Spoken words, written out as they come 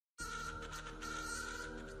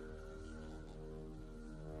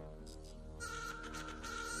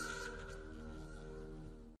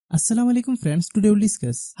Assalamu alaikum friends, today we'll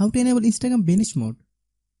discuss how to enable Instagram Vanish mode.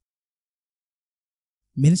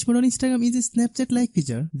 Vanish mode on Instagram is a Snapchat-like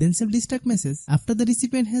feature, then self-destruct message after the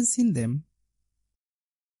recipient has seen them.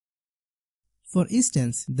 For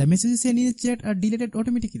instance, the messages sent in a chat are deleted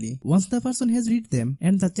automatically once the person has read them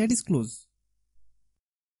and the chat is closed.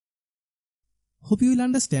 Hope you will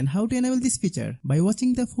understand how to enable this feature by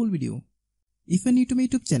watching the full video. If you are new to my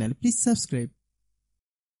YouTube channel, please subscribe.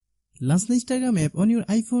 Launch the Instagram app on your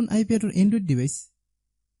iPhone, iPad or Android device.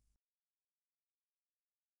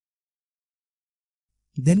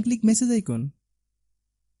 Then click message icon.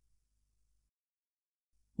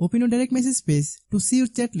 Open your direct message page to see your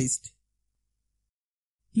chat list.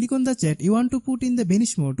 Click on the chat you want to put in the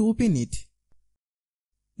Vanish mode to open it.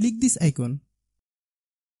 Click this icon.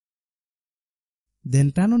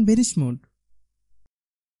 Then turn on Vanish mode.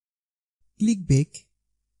 Click back.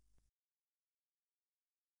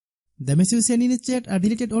 The messages sent in a chat are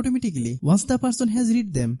deleted automatically once the person has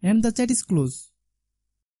read them and the chat is closed.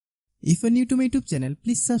 If you are new to my YouTube channel,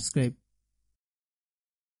 please subscribe.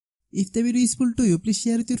 If the video is useful to you, please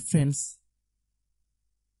share with your friends.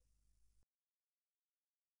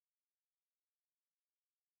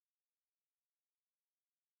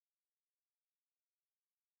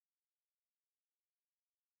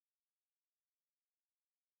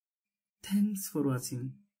 Thanks for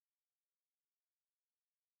watching.